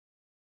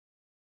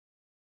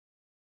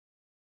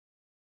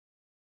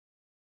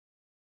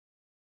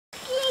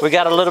We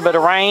got a little bit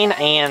of rain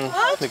and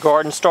the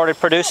garden started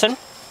producing.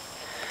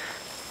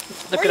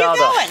 Look at all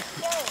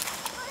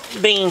the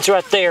beans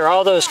right there.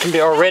 All those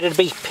are ready to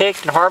be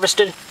picked and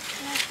harvested.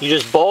 You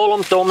just boil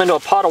them, throw them into a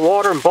pot of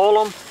water and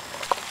boil them.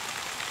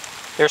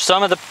 There's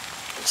some of the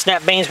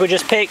snap beans we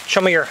just picked.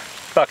 Show me your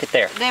bucket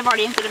there. They've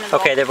already emptied them in the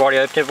bowl. Okay, they've already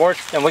emptied the bowl.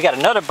 And we got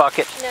another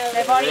bucket. No,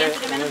 they've already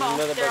emptied them in the bowl.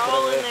 They're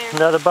all in there.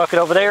 Another bucket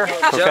over there.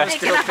 Okay.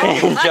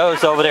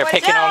 Joe's over there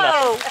picking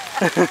on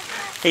the...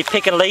 He's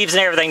picking leaves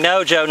and everything.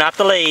 No, Joe, not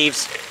the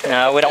leaves.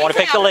 No, we don't want to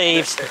pick the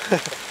leaves.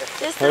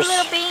 Just the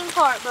little bean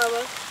part,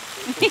 Bubba.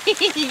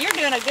 You're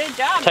doing a good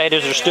job.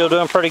 Potatoes are still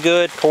doing pretty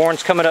good.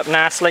 Corn's coming up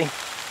nicely.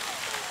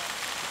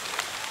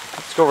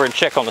 Let's go over and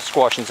check on the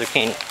squash and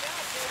zucchini.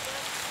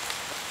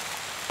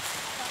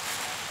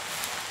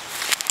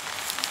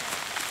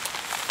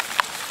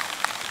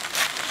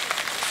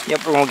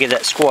 Yep, we're going to give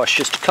that squash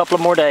just a couple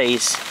of more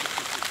days.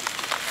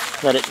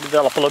 Let it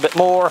develop a little bit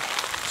more.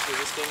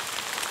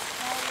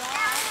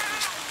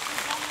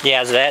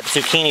 Yeah, that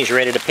zucchini's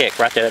ready to pick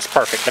right there. That's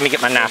perfect. Let me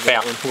get my knife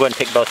out. We'll go ahead and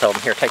pick both of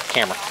them. Here, take the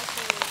camera.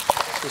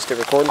 Is it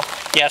recording?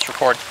 Yeah, it's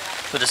recording.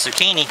 With the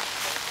zucchini,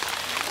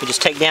 you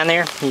just take down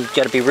there. You've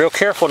got to be real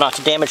careful not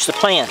to damage the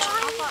plant.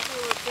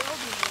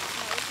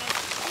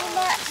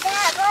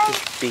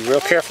 Just be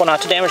real careful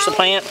not to damage the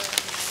plant.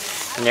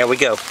 And there we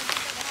go.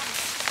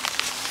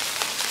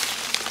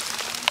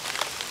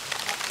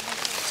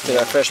 Still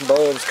got fresh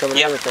bulbs coming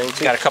and everything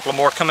too. Got a couple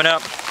more coming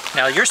up.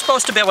 Now you're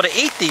supposed to be able to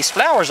eat these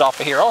flowers off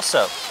of here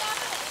also.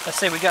 Let's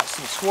see, we got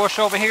some squash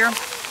over here.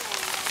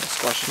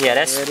 Yeah,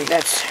 that's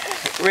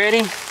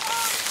ready.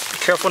 Be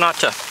careful not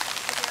to.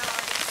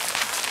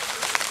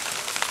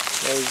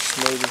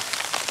 Maybe.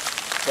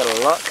 Got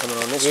a lot coming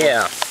on this one.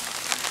 Yeah,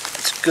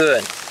 it's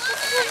good.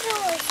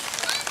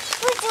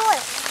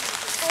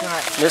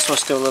 This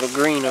one's still a little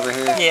green over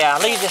here. Yeah,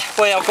 leave it.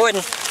 Well, go ahead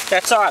and.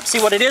 That's all right. See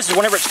what it is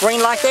whenever it's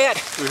green like that,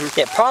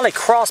 it probably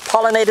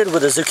cross-pollinated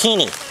with a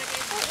zucchini.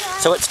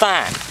 So it's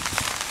fine.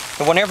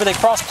 And whenever they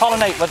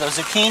cross-pollinate with a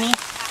zucchini,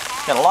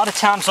 then a lot of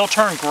times they'll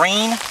turn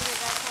green.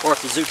 Or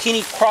if the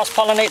zucchini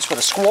cross-pollinates with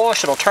a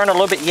squash, it'll turn a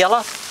little bit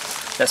yellow.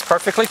 That's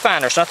perfectly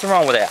fine. There's nothing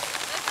wrong with that.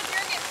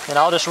 And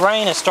all this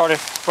rain has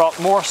brought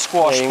more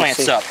squash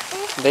plants up.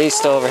 These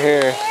still over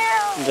here,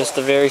 just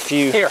a very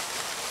few. Here.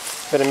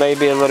 But it may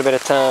be a little bit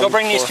of time. Go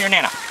bring these to your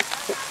nana.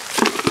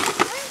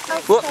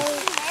 Whoop.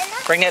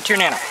 Bring that to your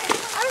nana.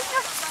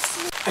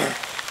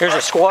 Here's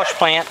a squash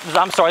plant.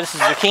 I'm sorry, this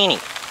is zucchini.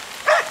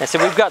 And so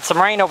we've got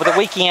some rain over the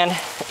weekend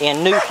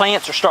and new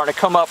plants are starting to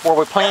come up where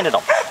we planted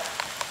them.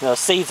 The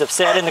seeds have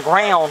sat in the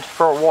ground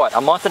for what, a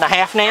month and a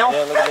half now?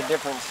 Yeah, look at the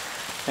difference.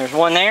 There's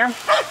one there.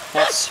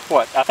 That's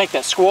what, I think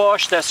that's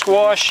squash, Look at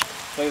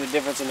the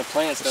difference in the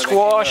plants that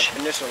squash. Came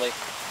up initially.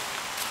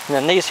 And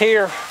then these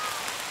here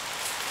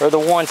are the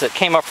ones that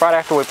came up right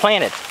after we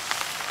planted.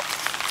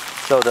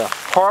 So the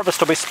harvest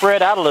will be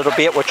spread out a little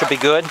bit, which will be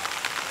good.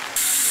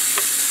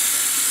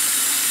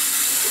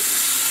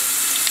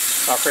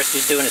 All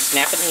Christy's doing is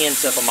snapping the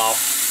ends of them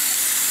off.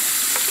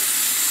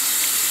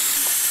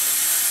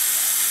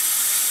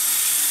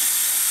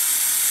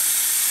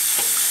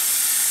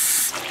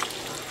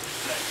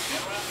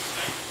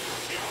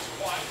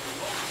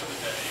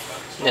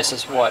 This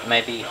is what,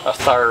 maybe a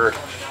third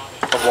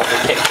of what we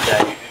picked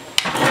today.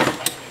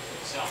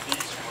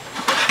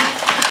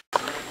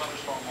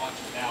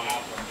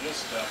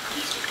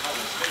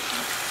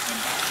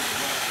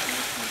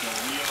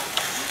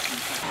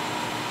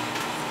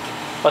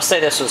 Let's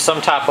say this was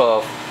some type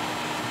of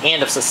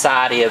end of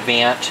society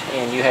event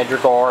and you had your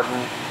garden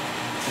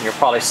and you're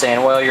probably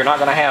saying, well, you're not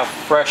going to have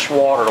fresh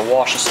water to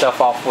wash the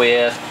stuff off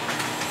with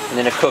and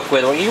then to cook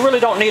with. Well, you really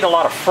don't need a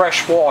lot of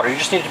fresh water. You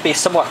just need it to be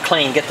somewhat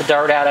clean. Get the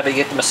dirt out of it,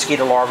 get the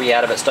mosquito larvae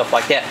out of it, stuff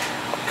like that.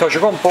 Because you're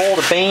going to boil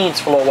the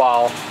beans for a little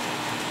while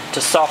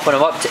to soften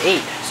them up to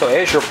eat. So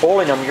as you're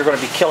boiling them, you're going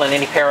to be killing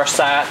any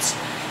parasites,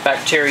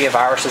 bacteria,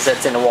 viruses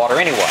that's in the water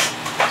anyway.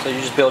 So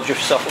you just build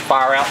yourself a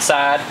fire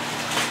outside,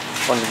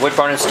 on the wood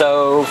burning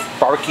stove,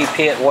 barbecue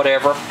pit,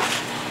 whatever.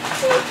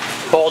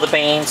 Boil the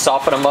beans,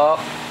 soften them up,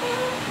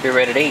 be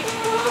ready to eat.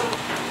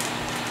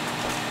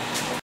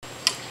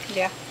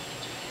 Yeah.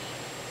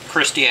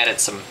 Christy added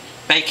some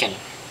bacon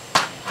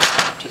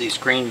to these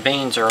green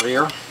beans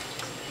earlier.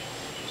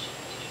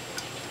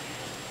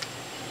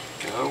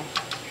 Go.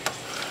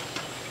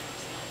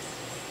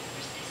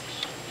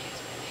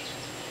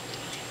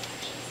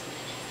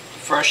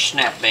 Fresh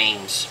snap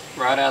beans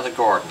right out of the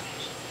garden.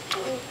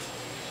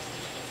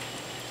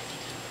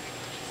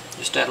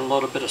 Just add a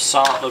little bit of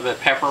salt, a little bit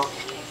of pepper.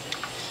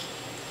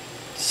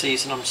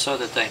 Season them so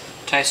that they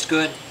taste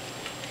good.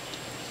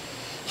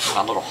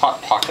 My little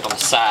hot pocket on the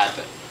side,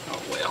 but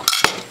oh well.